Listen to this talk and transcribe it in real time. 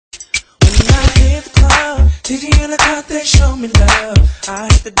TG in the car, they show me love. I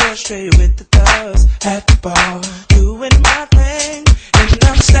hit the door straight with the thugs at the bar, doing my thing, and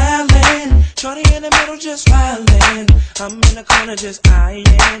I'm styling. Shorty in the middle just wildin'. I'm in the corner just eyeing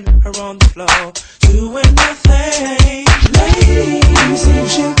her on the floor, doing my thing. Lady, let me see you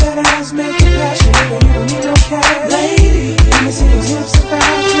shake that ass, make it passion, nigga, you don't need no cash. Lady, let me see those hips and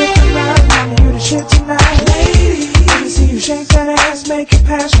thighs, flip and ride, mama, you the shit tonight. Lady, let me see you shake that ass, make it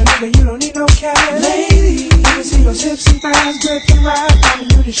passion, nigga, you don't need no cash. Lady, let me see those hips and thighs, flip and ride, mama,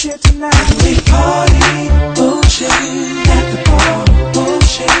 you the shit tonight. We party, bullshit, at the bar,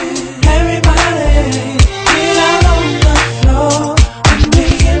 bullshit. Everybody, get out on the floor. When we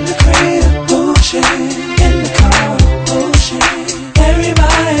in the crib, bullshit. In the car, bullshit.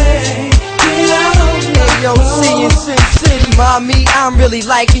 Everybody, get out on the floor. Yo, Sin City, mommy, I'm really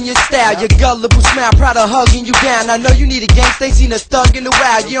liking your style. Your gullible smile, proud of hugging you down. I know you need a gangsta, ain't seen a thug in a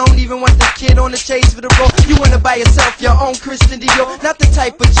while. You don't even want the kid on the chase for the road. You wanna buy yourself your own Christian Dior. Not the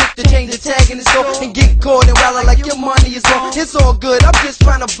type of chick to change the tag in the store and get caught and wild like your money is gone. It's all good, I'm just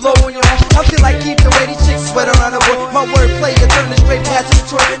trying to blow on your own. I feel like keep the way these chicks sweat around the world. My wordplay, you turn it straight past the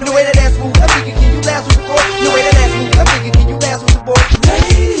Detroit. The way that ass move, I figure can you last with the boy? The way that ass move, I figure can you last with the boy?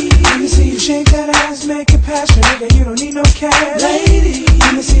 Lady, let me see you shake that ass, make it passion, nigga, you don't need no cash. Lady,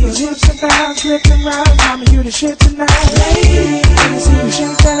 let me see your hips and thighs, flip and ride, mama, you the shit tonight. Lady, let me see you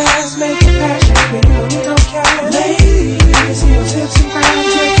shake that ass, make it passion, nigga, you don't need no cash. Lady, let me see those hips and thighs,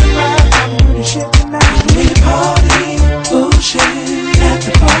 flip and ride, mama, you the shit tonight. We party, bullshit, at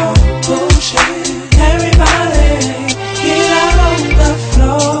the bar, bullshit. Everybody, get out on the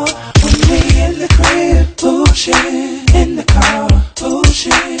floor. When we in the crib, bullshit. In the car,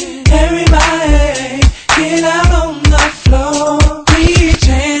 bullshit. Everybody, get out on the floor. We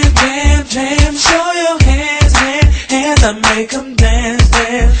jam, jam, jam. Show your hands, hands up, make 'em dance,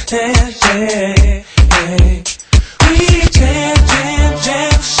 dance, dance, yeah, yeah. We jam, jam,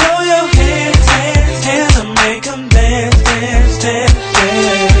 jam. Show your hands, hands up, make 'em dance, dance, dance,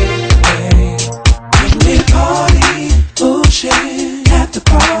 yeah, yeah. When we party, bullshit. At the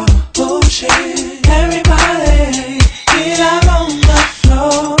bar, bullshit.